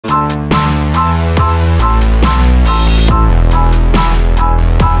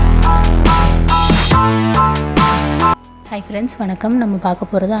friends वणक्कम நம்ம பார்க்க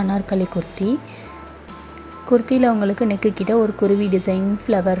போறது அனார்கலி kurti kurtiல உங்களுக்கு neck கிட்ட ஒரு குருவி டிசைன்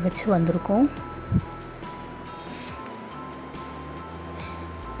ஃப்ளவர் வச்சு வந்திருக்கும்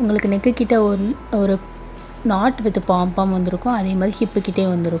உங்களுக்கு neck கிட்ட ஒரு knot with pom pom வந்திருக்கும் அதே மாதிரி hip கிட்டே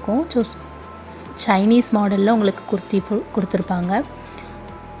வந்திருக்கும் சோ சைனீஸ் மாடல்ல உங்களுக்கு kurti கொடுத்திருப்பாங்க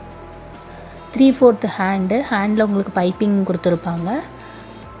 3/4 ஹேண்ட்ல உங்களுக்கு பைப்பிங் கொடுத்திருப்பாங்க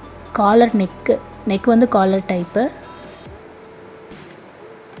காலர் neck வந்து காலர் டைப்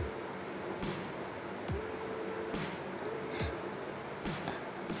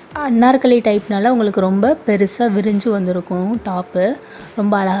அனார்கலி டைப்னால உங்களுக்கு ரொம்ப பெருசா விரிஞ்சு வந்திருக்கும் டாப்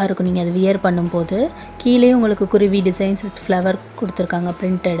ரொம்ப அழகா இருக்கும் நீங்க அது வியர் பண்ணும்போது கீழே உங்களுக்கு குருவி டிசைன்ஸ் வித் ஃப்ளவர் கொடுத்திருக்காங்க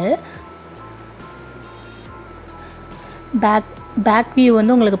பிரிண்டட் பேக் வியூ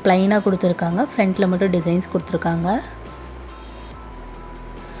வந்து உங்களுக்கு ப்ளைனா கொடுத்திருக்காங்க ஃப்ரண்ட்ல மட்டும் டிசைன்ஸ் கொடுத்திருக்காங்க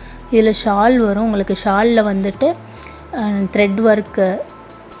இதுல ஷால் வரும் உங்களுக்கு ஷால்ல வந்துட்டு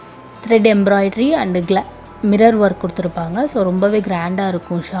thread embroidery and mirror work கொடுத்திருப்பாங்க சோ ரொம்பவே கிராண்டா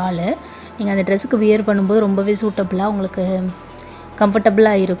இருக்கும் ஷால் நீங்க அந்த Dressக்கு வியர் பண்ணும்போது ரொம்பவே சூட்டபிளா உங்களுக்கு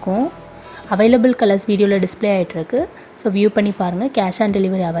கம்ஃபர்ட்டபிளா இருக்கும் அவைலபிள் கலர்ஸ் வீடியோல டிஸ்ப்ளே ஆயிட்டு இருக்கு சோ வியூ பண்ணி பாருங்க cash on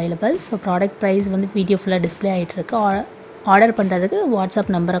delivery available so product price வந்து வீடியோ ஃபுல்லா டிஸ்ப்ளே ஆயிட்டு இருக்கு ஆர்டர் பண்றதுக்கு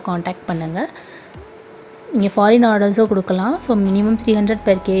வாட்ஸ்அப் நம்பரை कांटेक्ट பண்ணுங்க நீங்க ஃபாரின் ஆர்டர்ஸோ கொடுக்கலாம் சோ மினிமம் 300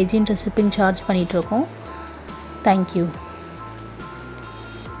 per kg ன்ற shipping charge பண்ணிட்டு இருக்கோம் Thank you